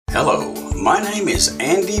My name is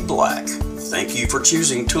Andy Black. Thank you for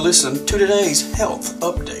choosing to listen to today's health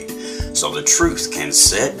update so the truth can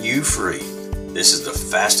set you free. This is the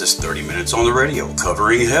fastest 30 minutes on the radio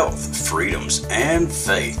covering health, freedoms, and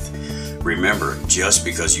faith. Remember, just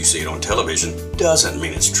because you see it on television doesn't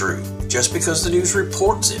mean it's true. Just because the news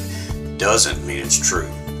reports it doesn't mean it's true.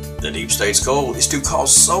 The deep state's goal is to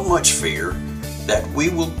cause so much fear that we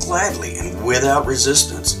will gladly and without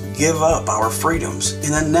resistance give up our freedoms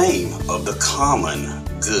in the name of the common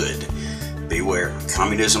good. Beware,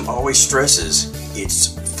 communism always stresses it's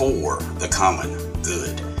for the common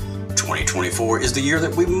good. 2024 is the year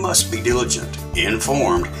that we must be diligent,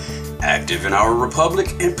 informed, active in our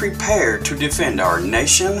republic, and prepared to defend our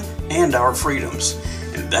nation and our freedoms.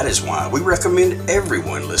 And that is why we recommend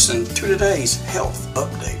everyone listen to today's health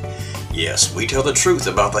update. Yes, we tell the truth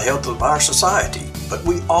about the health of our society, but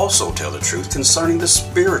we also tell the truth concerning the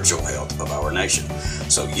spiritual health of our nation.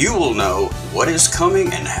 So you will know what is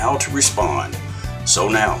coming and how to respond. So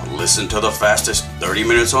now, listen to the fastest 30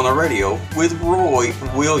 minutes on the radio with Roy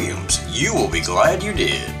Williams. You will be glad you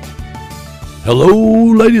did.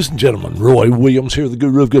 Hello, ladies and gentlemen. Roy Williams here, the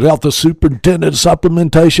Guru of Good Health, the Superintendent of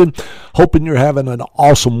Supplementation. Hoping you're having an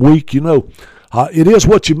awesome week. It is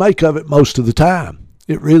what you make of it most of the time.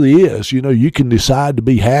 It really is. You can decide to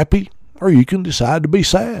be happy or you can decide to be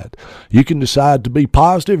sad. You can decide to be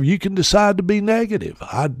positive or you can decide to be negative.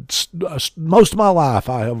 Most of my life,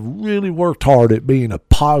 I have really worked hard at being a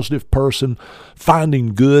positive person,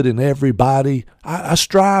 finding good in everybody. I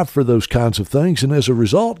strive for those kinds of things, and as a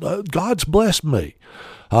result, God's blessed me.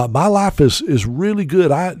 My life is really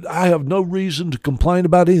good. I have no reason to complain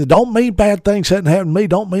about anything. Don't mean bad things hadn't happened to me.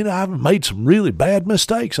 Don't mean I haven't made some really bad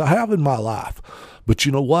mistakes. I have in my life. But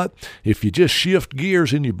you know what? If you just shift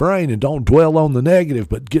gears in your brain and don't dwell on the negative,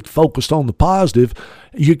 but get focused on the positive,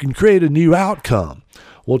 you can create a new outcome.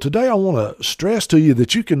 Well, today I want to stress to you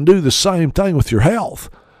that you can do the same thing with your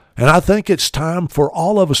health. And I think it's time for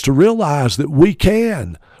all of us to realize that we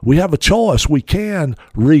can. We have a choice. We can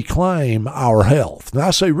reclaim our health. Now,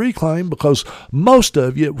 I say reclaim because most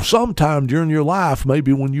of you, sometime during your life,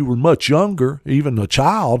 maybe when you were much younger, even a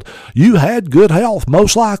child, you had good health,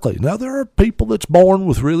 most likely. Now, there are people that's born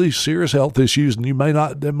with really serious health issues, and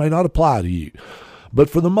that may not apply to you. But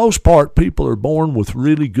for the most part, people are born with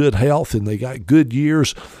really good health, and they got good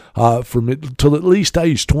years till at least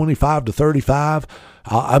age 25 to 35.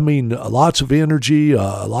 Lots of energy,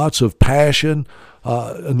 lots of passion,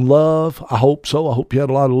 and love. I hope so. I hope you had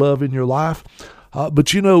a lot of love in your life. But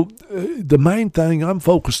the main thing I'm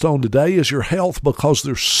focused on today is your health, because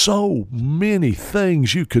there's so many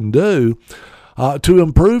things you can do to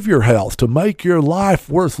improve your health, to make your life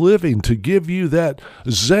worth living, to give you that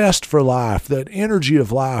zest for life, that energy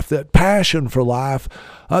of life, that passion for life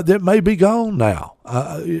that may be gone now.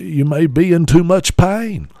 You may be in too much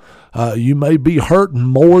pain. You may be hurting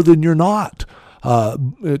more than you're not.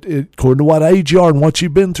 According to what age you are and what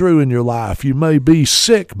you've been through in your life, you may be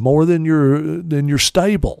sick more than you're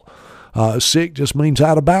stable. Sick just means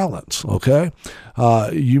out of balance. Okay,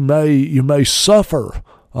 you may suffer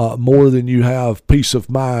more than you have peace of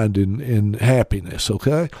mind and happiness.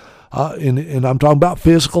 Okay. And I'm talking about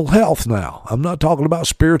physical health now. I'm not talking about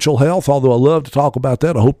spiritual health, although I love to talk about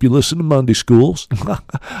that. I hope you listen to Monday schools.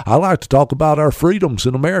 I like to talk about our freedoms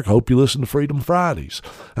in America. I hope you listen to Freedom Fridays,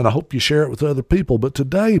 and I hope you share it with other people. But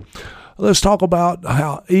today, let's talk about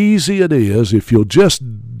how easy it is if you'll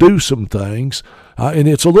just do some things, and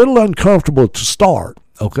it's a little uncomfortable to start.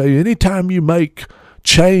 Okay, anytime you make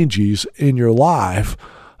changes in your life,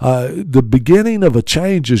 the beginning of a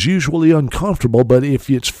change is usually uncomfortable, but if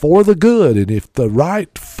it's for the good and if the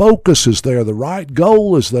right focus is there, the right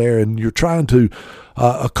goal is there, and you're trying to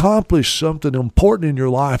accomplish something important in your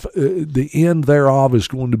life, the end thereof is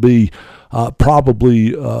going to be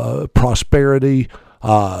probably prosperity,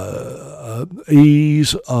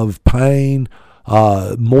 ease of pain,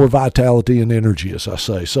 more vitality and energy, as I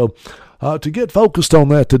say. So to get focused on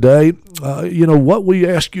that today, what we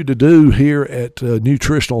ask you to do here at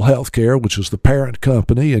Nutritional Healthcare, which is the parent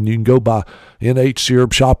company, and you can go by NH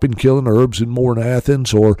Syrup Shop in Killing Herbs and more in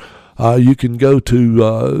Athens, or you can go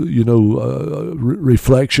to,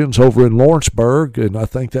 Reflections over in Lawrenceburg, and I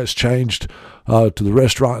think that's changed to the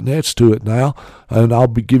restaurant next to it now. And I'll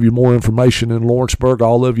give you more information in Lawrenceburg.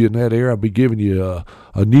 All of you in that area, I'll be giving you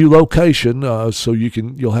a new location, so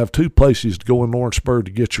you'll have two places to go in Lawrenceburg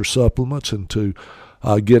to get your supplements and to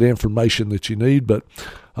get information that you need. But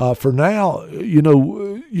for now, you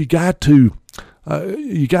got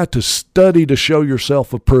to study to show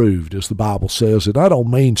yourself approved, as the Bible says. And I don't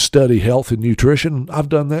mean study health and nutrition. I've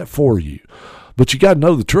done that for you. But you got to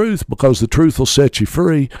know the truth, because the truth will set you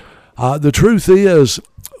free. The truth is,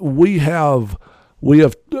 we had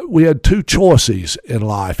two choices in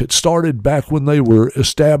life. It started back when they were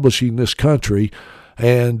establishing this country,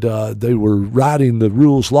 and they were writing the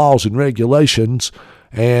rules, laws, and regulations.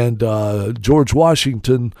 And George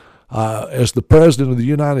Washington, as the President of the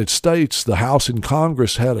United States, the House and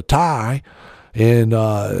Congress had a tie, and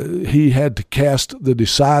he had to cast the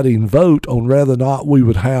deciding vote on whether or not we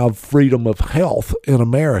would have freedom of health in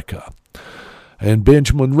America. And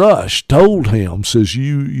Benjamin Rush told him, says,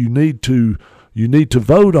 you need to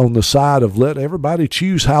vote on the side of let everybody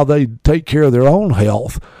choose how they take care of their own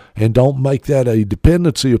health, and don't make that a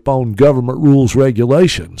dependency upon government rules,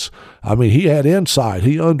 regulations. I mean, he had insight.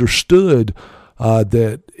 He understood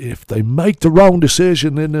that if they make the wrong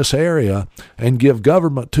decision in this area and give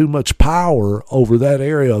government too much power over that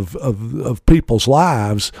area of people's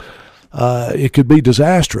lives, it could be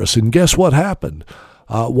disastrous. And guess what happened?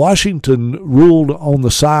 Washington ruled on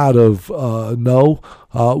the side of no,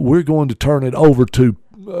 we're going to turn it over to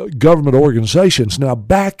government organizations. Now,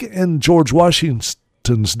 back in George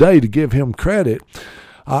Washington's day, to give him credit,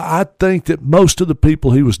 I think that most of the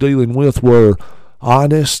people he was dealing with were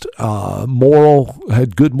honest, moral,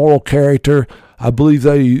 had good moral character. I believe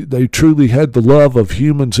they truly had the love of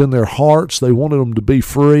humans in their hearts. They wanted them to be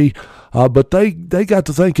free, but they got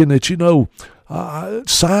to thinking that,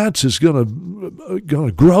 science is going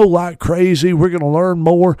to grow like crazy. We're going to learn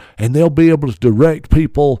more, and they'll be able to direct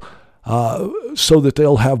people so that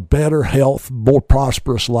they'll have better health, more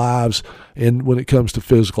prosperous lives when it comes to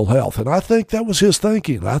physical health. And I think that was his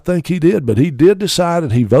thinking. I think he did. But he did decide,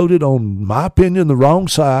 and he voted, on my opinion, the wrong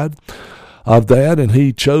side of that, and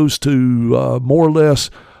he chose to more or less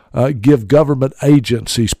give government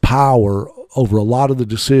agencies power over a lot of the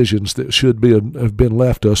decisions that should have been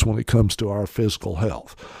left us when it comes to our physical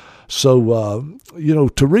health. So,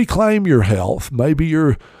 to reclaim your health, maybe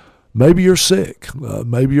you're sick.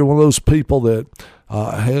 Maybe you're one of those people that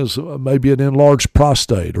has maybe an enlarged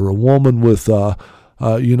prostate, or a woman with,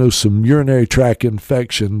 some urinary tract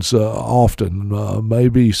infections often,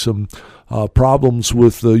 maybe some problems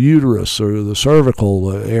with the uterus or the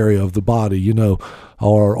cervical area of the body,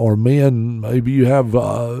 or men, maybe you have,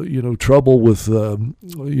 trouble with,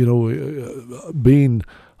 being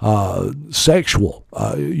sexual.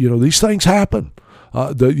 These things happen.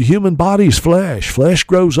 The human body is flesh. Flesh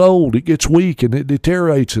grows old, it gets weak, and it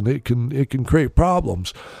deteriorates, and it can create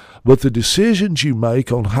problems. But the decisions you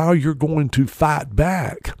make on how you're going to fight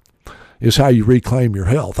back is how you reclaim your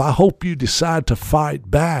health. I hope you decide to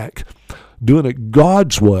fight back doing it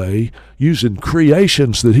God's way, using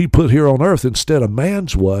creations that he put here on earth instead of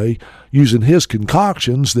man's way, using his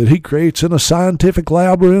concoctions that he creates in a scientific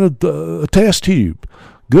lab or in a test tube.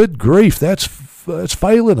 Good grief, that's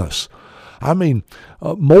failing us. I mean,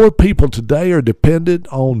 more people today are dependent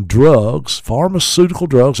on drugs, pharmaceutical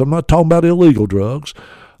drugs. I'm not talking about illegal drugs.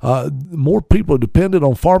 More people are dependent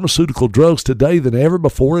on pharmaceutical drugs today than ever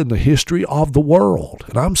before in the history of the world.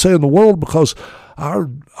 And I'm saying the world because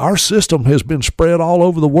our system has been spread all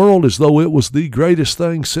over the world as though it was the greatest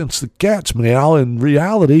thing since the cat's meow. In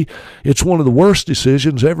reality, it's one of the worst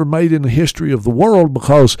decisions ever made in the history of the world,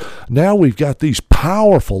 because now we've got these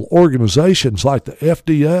powerful organizations like the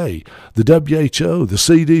FDA, the WHO, the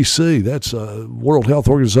CDC, that's World Health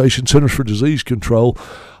Organization, Centers for Disease Control,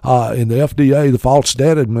 and the FDA, the False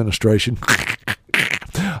Data Administration,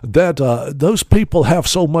 that those people have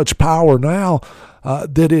so much power now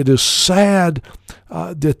that it is sad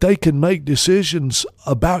that they can make decisions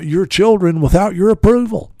about your children without your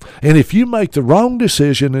approval. And if you make the wrong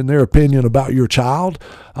decision, in their opinion, about your child,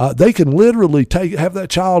 they can literally have that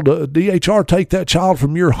child, DHR, take that child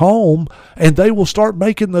from your home, and they will start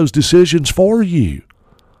making those decisions for you.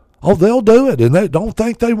 Oh, they'll do it, and they don't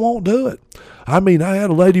think they won't do it. I mean, I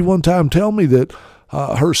had a lady one time tell me that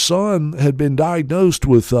her son had been diagnosed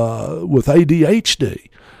with ADHD.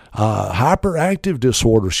 Hyperactive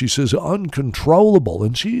disorder. She says uncontrollable,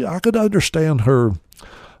 and I could understand her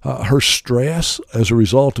stress as a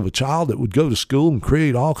result of a child that would go to school and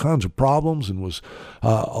create all kinds of problems, and was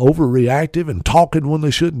overreactive and talking when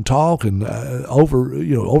they shouldn't talk, and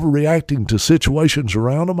overreacting to situations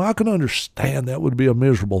around them. I can understand that would be a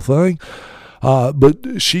miserable thing.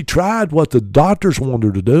 But she tried what the doctors wanted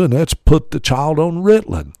her to do, and that's put the child on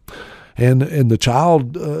Ritalin. And the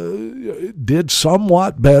child did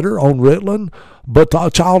somewhat better on Ritalin, but the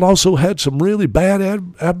child also had some really bad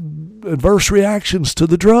adverse reactions to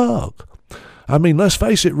the drug. I mean, let's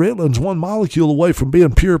face it, Ritalin's one molecule away from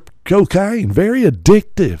being pure cocaine. Very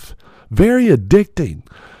addictive, very addicting.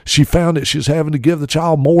 She found that she was having to give the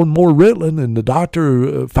child more and more Ritalin, and the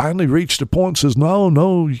doctor finally reached a point and says,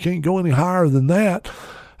 no, you can't go any higher than that.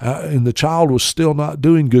 and the child was still not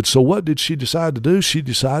doing good. So what did she decide to do? She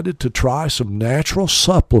decided to try some natural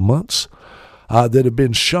supplements that have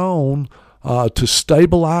been shown to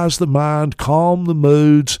stabilize the mind, calm the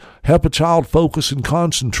moods, help a child focus and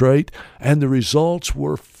concentrate, and the results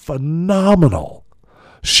were phenomenal.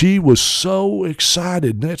 She was so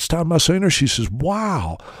excited. Next time I seen her, she says,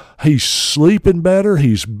 wow, he's sleeping better.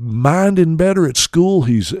 He's minding better at school.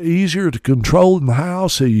 He's easier to control in the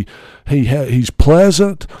house. He's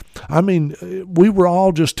pleasant. I mean, we were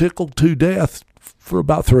all just tickled to death for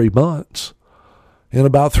about 3 months. In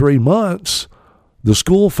about 3 months, the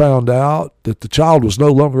school found out that the child was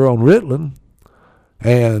no longer on Ritalin,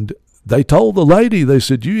 and they told the lady, they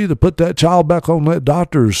said, you either put that child back on that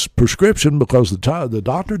doctor's prescription, because the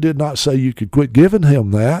doctor did not say you could quit giving him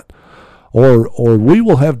that, or we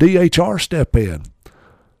will have DHR step in.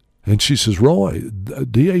 And she says, Roy,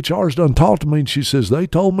 DHR's done talked to me, and she says, they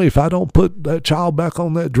told me if I don't put that child back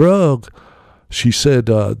on that drug, she said,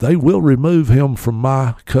 they will remove him from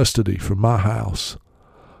my custody, from my house.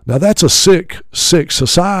 Now, that's a sick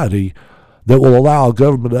society that will allow a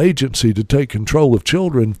government agency to take control of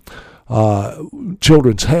children's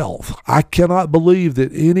health. I cannot believe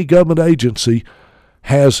that any government agency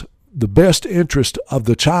has the best interest of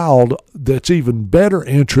the child that's even better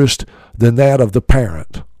interest than that of the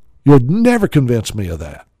parent. You'll never convince me of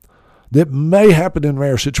that. That may happen in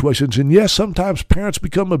rare situations. And yes, sometimes parents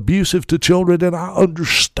become abusive to children, and I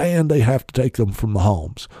understand they have to take them from the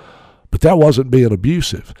homes. But that wasn't being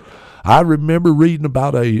abusive. I remember reading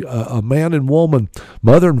about a man and woman,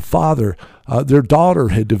 mother and father. Their daughter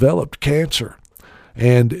had developed cancer,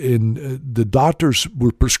 and the doctors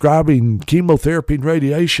were prescribing chemotherapy and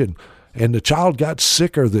radiation, and the child got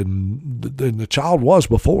sicker than the child was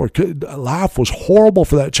before. Life was horrible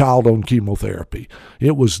for that child on chemotherapy.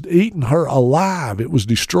 It was eating her alive. It was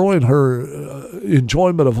destroying her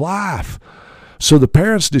enjoyment of life. So the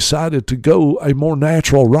parents decided to go a more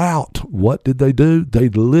natural route. What did they do? They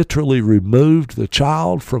literally removed the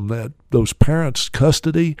child from those parents'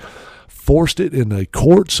 custody, forced it in the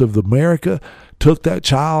courts of America, took that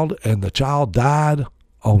child, and the child died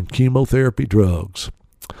on chemotherapy drugs.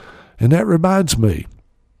 And that reminds me,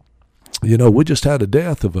 we just had a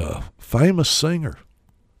death of a famous singer.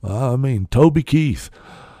 Toby Keith,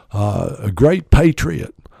 a great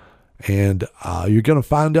patriot. And you're going to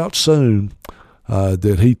find out soon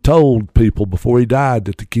that he told people before he died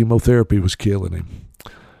that the chemotherapy was killing him.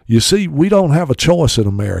 You see, we don't have a choice in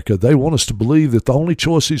America. They want us to believe that the only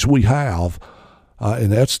choices we have,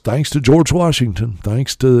 and that's thanks to George Washington,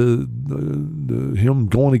 thanks to him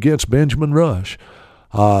going against Benjamin Rush,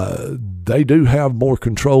 they do have more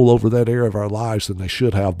control over that area of our lives than they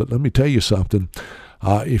should have. But let me tell you something.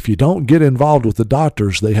 If you don't get involved with the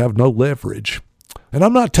doctors, they have no leverage. And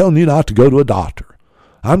I'm not telling you not to go to a doctor.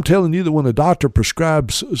 I'm telling you that when a doctor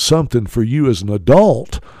prescribes something for you as an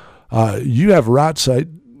adult, you have a right to say,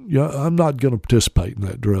 I'm not going to participate in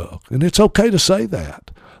that drug. And it's okay to say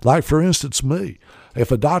that. Like, for instance, me.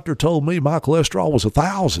 If a doctor told me my cholesterol was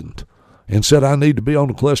 1,000 and said I need to be on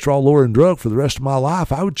a cholesterol-lowering drug for the rest of my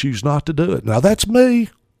life, I would choose not to do it. Now, that's me.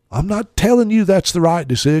 I'm not telling you that's the right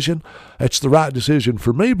decision. That's the right decision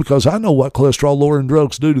for me because I know what cholesterol-lowering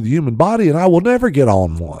drugs do to the human body, and I will never get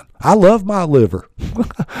on one. I love my liver.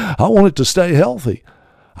 I want it to stay healthy.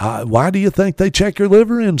 Why do you think they check your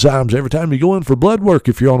liver enzymes every time you go in for blood work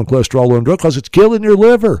if you're on a cholesterol-lowering drug? Because it's killing your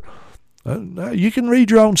liver. You can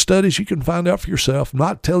read your own studies. You can find out for yourself. I'm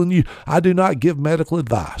not telling you. I do not give medical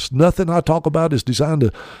advice. Nothing I talk about is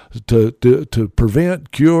designed to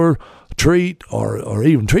prevent, cure, treat, or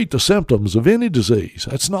even treat the symptoms of any disease.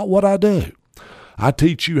 That's not what I do. I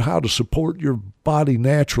teach you how to support your body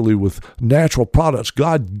naturally with natural products,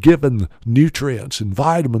 God-given nutrients and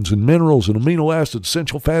vitamins and minerals and amino acids,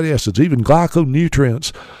 essential fatty acids, even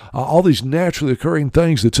glyconutrients, all these naturally occurring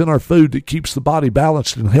things that's in our food that keeps the body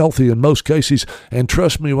balanced and healthy in most cases. And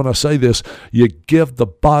trust me when I say this, you give the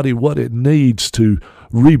body what it needs to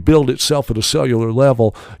rebuild itself at a cellular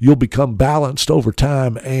level, you'll become balanced over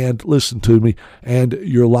time, and listen to me, and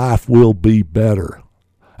your life will be better.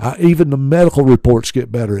 Even the medical reports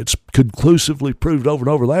get better. It's conclusively proved over and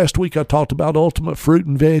over. Last week I talked about Ultimate Fruit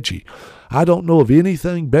and Veggie. I don't know of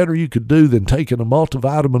anything better you could do than taking a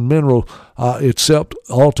multivitamin mineral except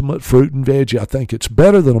Ultimate Fruit and Veggie. I think it's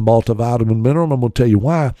better than a multivitamin mineral, and I'm going to tell you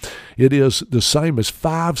why. It is the same as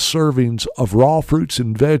 5 servings of raw fruits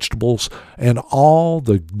and vegetables and all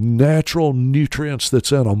the natural nutrients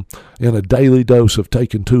that's in them in a daily dose of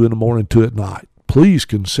taking 2 in the morning, 2 at night. Please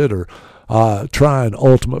consider trying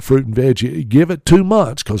Ultimate Fruit and Veggie. Give it 2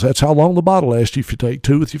 months, because that's how long the bottle lasts you. If you take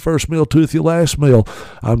 2 with your first meal, 2 with your last meal,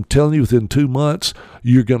 I'm telling you, within 2 months,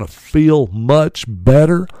 you're going to feel much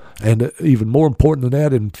better. And even more important than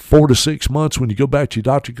that, in 4 to 6 months, when you go back to your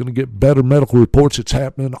doctor, you're going to get better medical reports. It's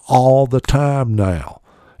happening all the time now.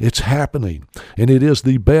 It's happening. And it is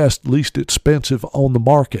the best, least expensive on the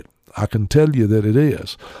market. I can tell you that it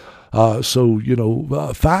is. So,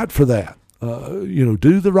 fight for that.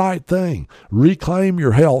 Do the right thing. Reclaim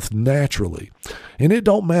your health naturally. And it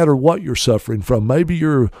don't matter what you're suffering from. Maybe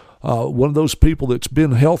you're one of those people that's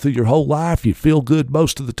been healthy your whole life. You feel good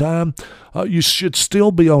most of the time. You should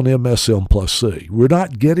still be on MSM plus C. We're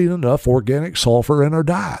not getting enough organic sulfur in our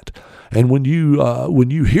diet. And when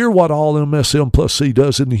you hear what all MSM plus C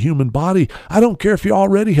does in the human body, I don't care if you're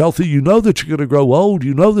already healthy. You know that you're going to grow old.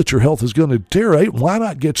 You know that your health is going to deteriorate. Why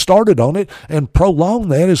not get started on it and prolong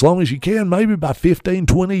that as long as you can, maybe by 15,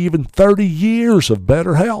 20, even 30 years of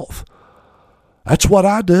better health? That's what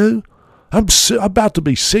I do. I'm about to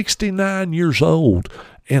be 69 years old,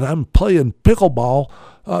 and I'm playing pickleball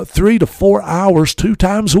 3 to 4 hours 2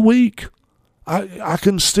 times a week. I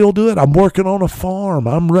can still do it. I'm working on a farm.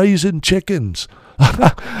 I'm raising chickens.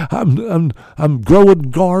 I'm growing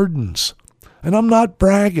gardens, and I'm not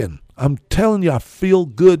bragging. I'm telling you, I feel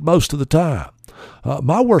good most of the time.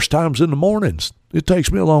 My worst time's in the mornings. It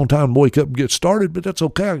takes me a long time to wake up and get started, but that's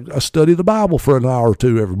okay. I study the Bible for an hour or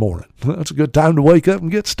 2 every morning. That's a good time to wake up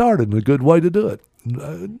and get started, and a good way to do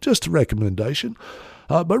it. Just a recommendation.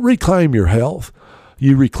 But reclaim your health.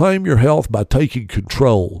 You reclaim your health by taking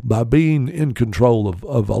control, by being in control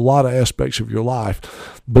of a lot of aspects of your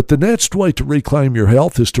life. But the next way to reclaim your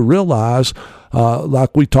health is to realize,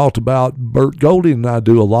 like we talked about, Bert Golding and I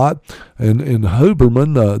do a lot, and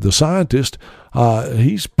Huberman, the scientist,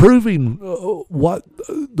 he's proving what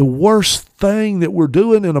the worst thing that we're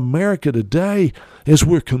doing in America today is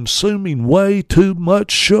we're consuming way too much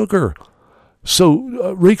sugar.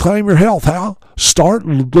 So reclaim your health. How? Start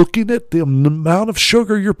looking at the amount of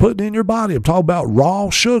sugar you're putting in your body. I'm talking about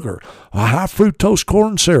raw sugar, high fructose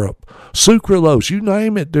corn syrup, sucralose, you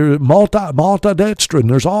name it. There's maltodextrin.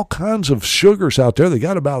 There's all kinds of sugars out there. They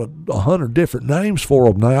got about 100 different names for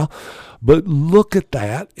them now. But look at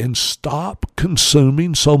that and stop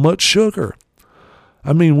consuming so much sugar.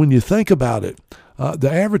 I mean, when you think about it,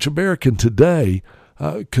 the average American today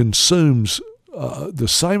consumes the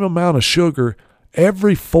same amount of sugar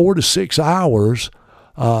every 4 to 6 hours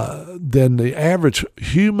than the average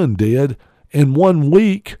human did in 1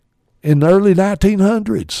 week in the early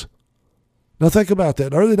 1900s. Now think about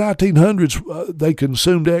that. Early 1900s, they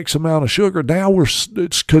consumed X amount of sugar. Now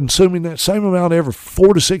it's consuming that same amount every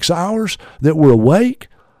 4 to 6 hours that we're awake.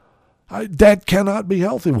 That cannot be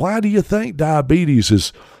healthy. Why do you think diabetes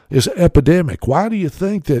is epidemic? Why do you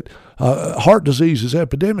think that heart disease is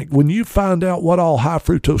epidemic? When you find out what all high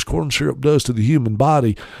fructose corn syrup does to the human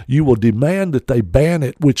body, you will demand that they ban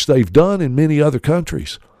it, which they've done in many other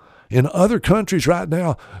countries. In other countries right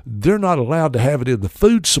now, they're not allowed to have it in the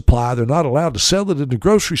food supply. They're not allowed to sell it in the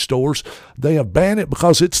grocery stores. They have banned it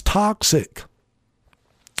because it's toxic.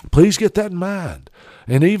 Please get that in mind.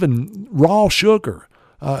 And even raw sugar.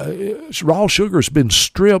 Raw sugar has been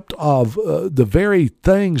stripped of the very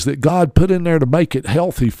things that God put in there to make it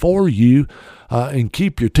healthy for you and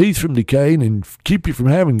keep your teeth from decaying and keep you from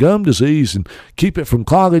having gum disease and keep it from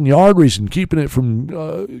clogging your arteries and keeping it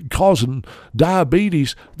from causing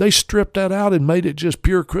diabetes. They stripped that out and made it just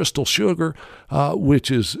pure crystal sugar,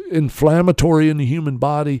 which is inflammatory in the human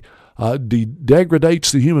body,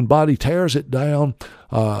 degradates the human body, tears it down,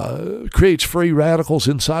 creates free radicals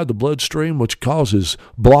inside the bloodstream, which causes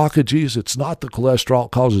blockages. It's not the cholesterol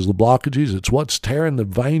that causes the blockages. It's what's tearing the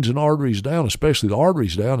veins and arteries down, especially the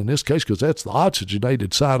arteries down in this case, because that's the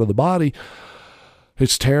oxygenated side of the body.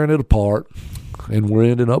 It's tearing it apart, and we're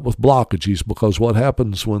ending up with blockages because what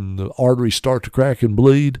happens when the arteries start to crack and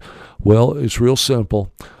bleed? Well, it's real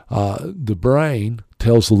simple. The brain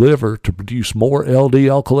tells the liver to produce more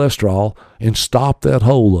LDL cholesterol and stop that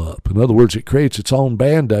hole up. In other words, it creates its own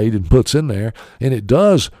Band-Aid and puts in there, and it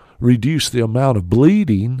does reduce the amount of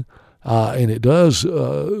bleeding, and it does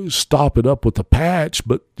stop it up with the patch,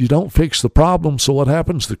 but you don't fix the problem. So what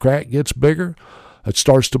happens? The crack gets bigger. It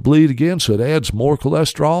starts to bleed again, so it adds more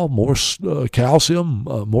cholesterol, more calcium,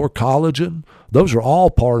 more collagen. Those are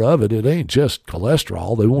all part of it. It ain't just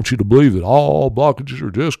cholesterol. They want you to believe that all blockages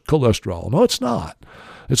are just cholesterol. No, it's not.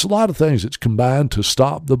 It's a lot of things that's combined to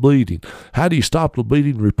stop the bleeding. How do you stop the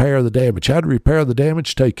bleeding? Repair the damage. How to repair the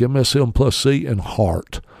damage? Take MSM plus C and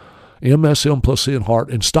heart. MSM Plus C and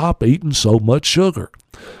Heart and stop eating so much sugar.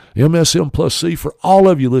 MSM Plus C, for all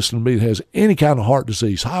of you listening to me that has any kind of heart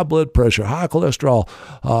disease, high blood pressure, high cholesterol,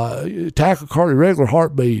 tachycardia, irregular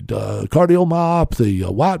heartbeat, cardiomyopathy,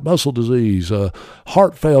 white muscle disease,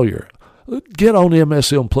 heart failure, get on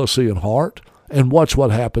MSM Plus C and Heart and watch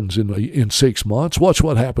what happens in 6 months. Watch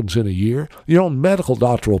what happens in a year. Your own medical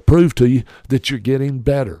doctor will prove to you that you're getting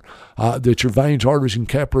better, that your veins, arteries, and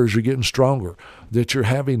capillaries are getting stronger, that you're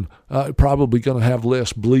having probably going to have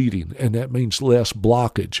less bleeding, and that means less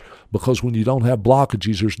blockage, because when you don't have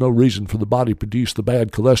blockages, there's no reason for the body to produce the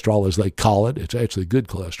bad cholesterol, as they call it. It's actually good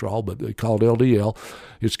cholesterol, but they call it LDL.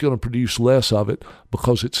 It's going to produce less of it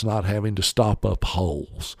because it's not having to stop up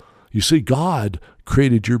holes. You see, God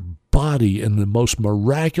created your body in the most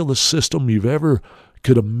miraculous system you've ever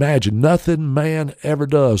could imagine. Nothing man ever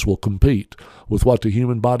does will compete with what the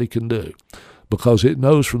human body can do, because it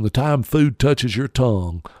knows from the time food touches your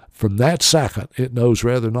tongue, from that second, it knows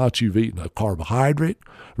whether or not you've eaten a carbohydrate,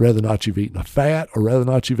 whether or not you've eaten a fat, or whether or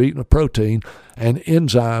not you've eaten a protein. And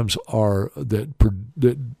enzymes are that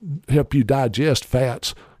help you digest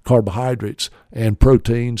fats, carbohydrates, and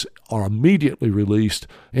proteins are immediately released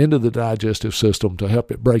into the digestive system to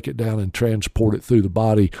help it break it down and transport it through the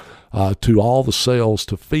body to all the cells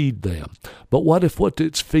to feed them. But what if what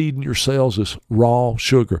it's feeding your cells is raw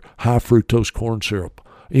sugar, high fructose corn syrup,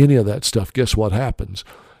 any of that stuff? Guess what happens?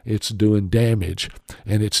 It's doing damage,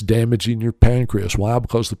 and it's damaging your pancreas. Why?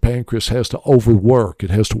 Because the pancreas has to overwork. It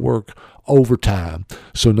has to work overtime.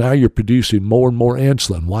 So now you're producing more and more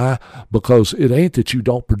insulin. Why? Because it ain't that you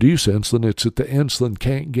don't produce insulin, it's that the insulin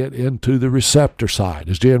can't get into the receptor side.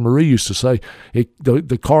 As Jan Marie used to say,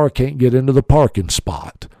 the car can't get into the parking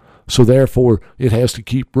spot. So therefore, it has to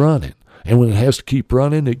keep running. And when it has to keep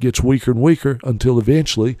running, it gets weaker and weaker until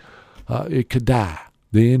eventually it could die.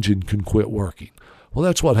 The engine can quit working. Well,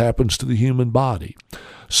 that's what happens to the human body.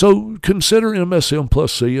 So consider MSM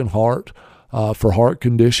Plus C and Heart for heart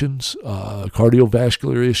conditions,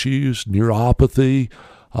 cardiovascular issues, neuropathy.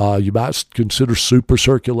 You might consider super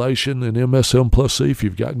circulation in MSM Plus C if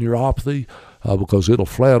you've got neuropathy, because it'll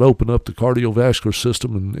flat open up the cardiovascular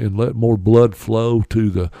system and let more blood flow to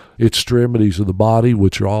the extremities of the body,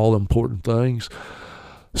 which are all important things.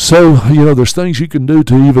 So, there's things you can do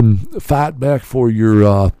to even fight back for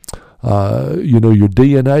your your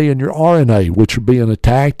DNA and your RNA, which are being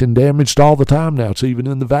attacked and damaged all the time now. It's even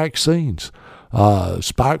in the vaccines.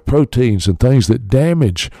 Spike proteins and things that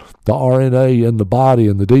damage the RNA in the body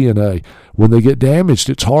and the DNA. When they get damaged,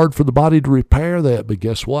 it's hard for the body to repair that. But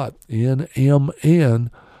guess what? NMN,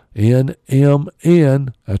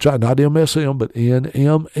 that's right, not MSM, but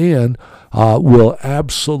NMN will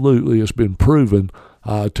absolutely, has been proven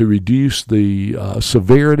to reduce the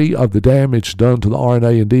severity of the damage done to the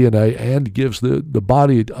RNA and DNA, and gives the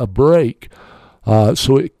body a break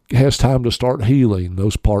so it has time to start healing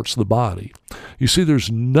those parts of the body. You see,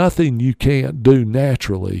 there's nothing you can't do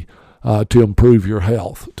naturally to improve your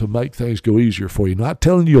health, to make things go easier for you. Not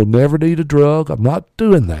telling you you'll never need a drug. I'm not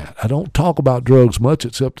doing that. I don't talk about drugs much,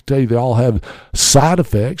 except to tell you they all have side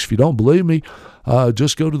effects. If you don't believe me,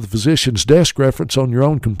 just go to the physician's desk reference on your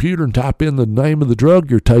own computer and type in the name of the drug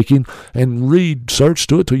you're taking and search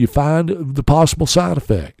to it till you find the possible side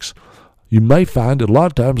effects. You may find that a lot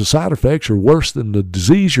of times the side effects are worse than the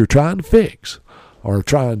disease you're trying to fix. You ain't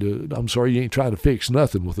trying to fix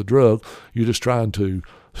nothing with a drug. You're just trying to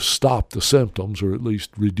stop the symptoms, or at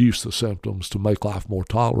least reduce the symptoms to make life more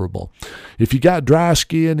tolerable. If you got dry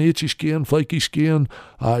skin, itchy skin, flaky skin,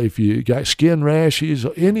 if you got skin rashes,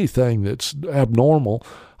 anything that's abnormal,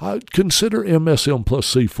 consider MSM Plus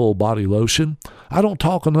C Full Body Lotion. I don't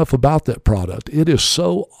talk enough about that product. It is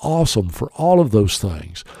so awesome for all of those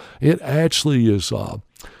things. It actually is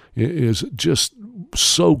just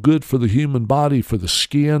so good for the human body, for the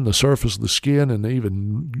skin, the surface of the skin, and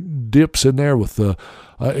even dips in there with the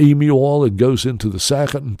emu oil and goes into the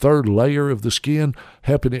second and third layer of the skin,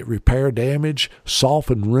 helping it repair damage,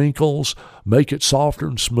 soften wrinkles, make it softer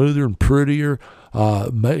and smoother and prettier,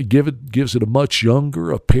 gives it a much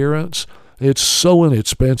younger appearance. It's so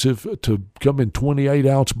inexpensive to come in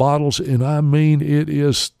 28-ounce bottles, and I mean, it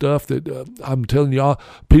is stuff that I'm telling y'all,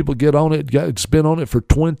 people get on it. It's been on it for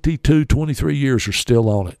 22, 23 years, are still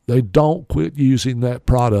on it. They don't quit using that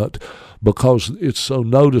product because it's so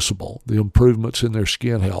noticeable, the improvements in their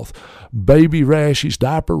skin health. Baby rashes,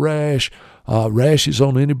 diaper rash, rashes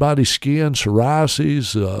on anybody's skin,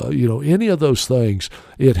 psoriasis, any of those things,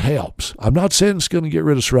 it helps. I'm not saying it's going to get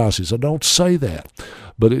rid of psoriasis. I don't say that.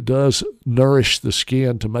 But it does nourish the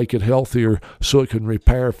skin to make it healthier so it can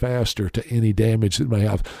repair faster to any damage it may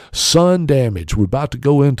have. Sun damage. We're about to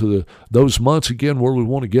go into those months again where we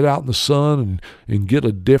want to get out in the sun and get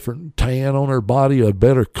a different tan on our body, a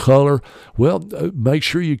better color. Well, make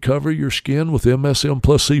sure you cover your skin with MSM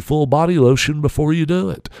Plus C Full Body Lotion before you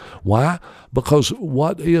do it. Why? Because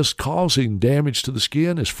what is causing damage to the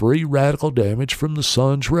skin is free radical damage from the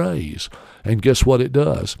sun's rays. And guess what it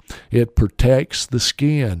does? It protects the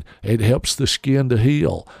skin. It helps the skin to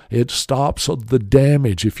heal. It stops the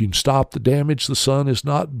damage. If you can stop the damage, the sun is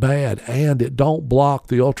not bad. And it don't block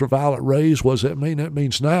the ultraviolet rays. What does that mean? That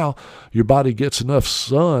means now your body gets enough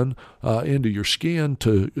sun into your skin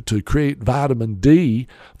to create vitamin D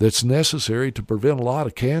that's necessary to prevent a lot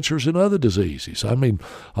of cancers and other diseases. I mean,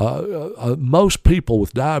 most people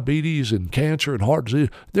with diabetes and cancer and heart disease,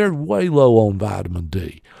 they're way low on vitamin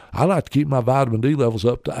D. I like to keep my vitamin D levels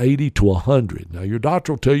up to 80 to 100. Now, your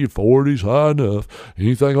doctor will tell you 40 is high enough.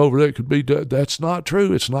 Anything over that could be, that's not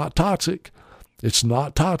true. It's not toxic. It's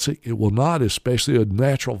not toxic. It will not, especially a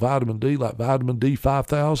natural vitamin D like vitamin D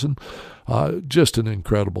 5000. Just an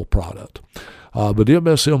incredible product. But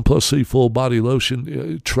MSM Plus C Full Body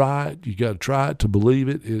Lotion, try it. You got to try it to believe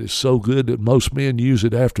it. It is so good that most men use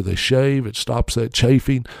it after they shave. It stops that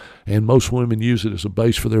chafing, and most women use it as a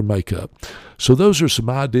base for their makeup. So those are some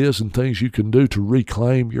ideas and things you can do to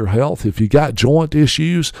reclaim your health. If you got joint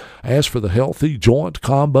issues, ask for the Healthy Joint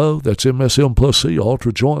Combo. That's MSM Plus C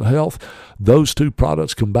Ultra Joint Health. Those two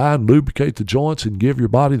products combined lubricate the joints and give your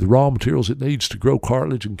body the raw materials it needs to grow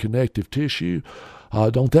cartilage and connective tissue.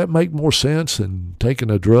 Don't that make more sense than taking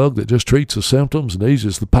a drug that just treats the symptoms and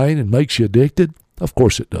eases the pain and makes you addicted? Of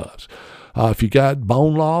course it does. If you got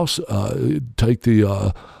bone loss, take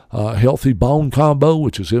the Healthy Bone Combo,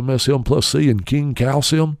 which is MSM Plus C and King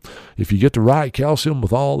Calcium. If you get the right calcium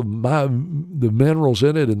with all the minerals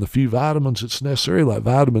in it and the few vitamins that's necessary, like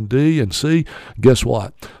vitamin D and C, guess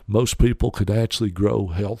what? Most people could actually grow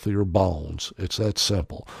healthier bones. It's that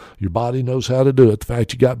simple. Your body knows how to do it. The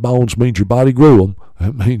fact you got bones means your body grew them.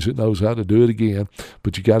 That means it knows how to do it again,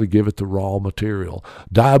 but you got to give it the raw material.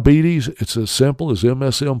 Diabetes, it's as simple as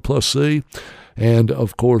MSM Plus C. And,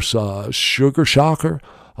 of course, Sugar Shocker.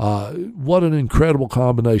 What an incredible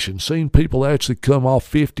combination. Seen people actually come off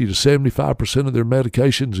 50 to 75% of their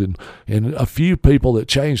medications, and a few people that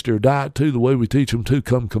changed their diet too, the way we teach them to,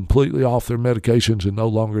 come completely off their medications and no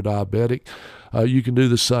longer diabetic. You can do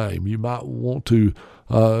the same. You might want to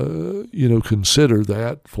consider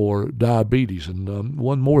that for diabetes. And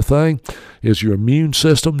one more thing is your immune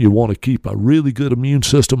system. You want to keep a really good immune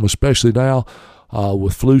system, especially now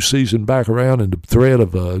with flu season back around and the threat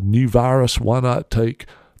of a new virus. Why not take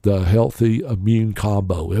the Healthy Immune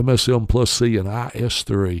Combo, MSM Plus C and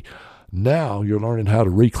IS3. Now you're learning how to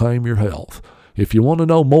reclaim your health. If you want to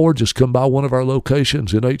know more, just come by one of our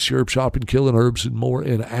locations, NHC Herb Shopping, Killing Herbs and More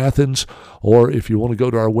in Athens, or if you want to go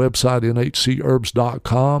to our website,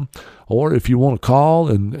 nhcherbs.com, or if you want to call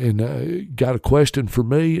and got a question for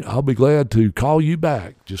me, I'll be glad to call you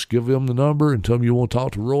back. Just give them the number and tell them you want to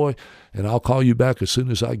talk to Roy, and I'll call you back as soon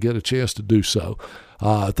as I get a chance to do so.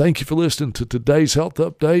 Thank you for listening to today's health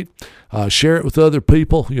update. Share it with other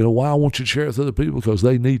people. You know why I want you to share it with other people? Because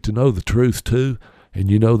they need to know the truth too. And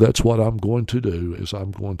that's what I'm going to do, is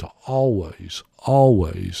I'm going to always,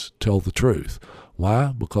 always tell the truth.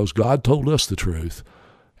 Why? Because God told us the truth.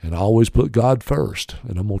 And I always put God first.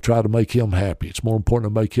 And I'm going to try to make him happy. It's more important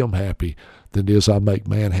to make him happy than it is I make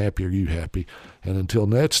man happy or you happy. And until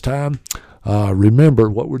next time, remember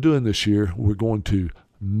what we're doing this year. We're going to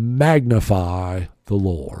magnify the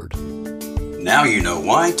Lord. Now you know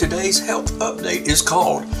why today's health update is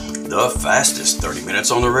called the fastest 30 minutes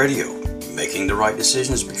on the radio. Making the right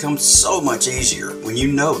decisions becomes so much easier when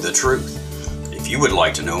you know the truth. If you would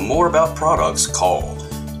like to know more about products, call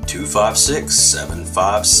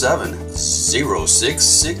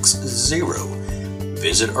 256-757-0660.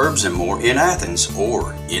 Visit Herbs and More in Athens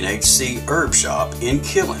or NHC Herb Shop in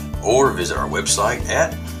Killen, or visit our website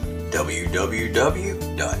at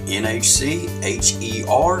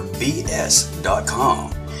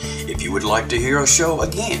www.nhcherbs.com. If you would like to hear a show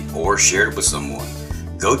again or share it with someone,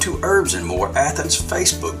 go to Herbs and More Athens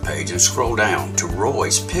Facebook page and scroll down to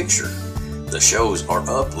Roy's picture. The shows are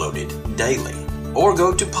uploaded daily. Or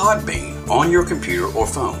go to Podbean on your computer or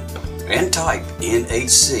phone and type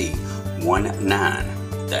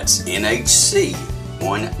NHC19. That's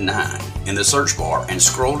NHC19 in the search bar and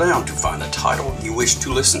scroll down to find the title you wish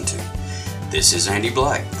to listen to. This is Andy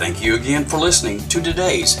Black. Thank you again for listening to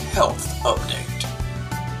today's Health Update.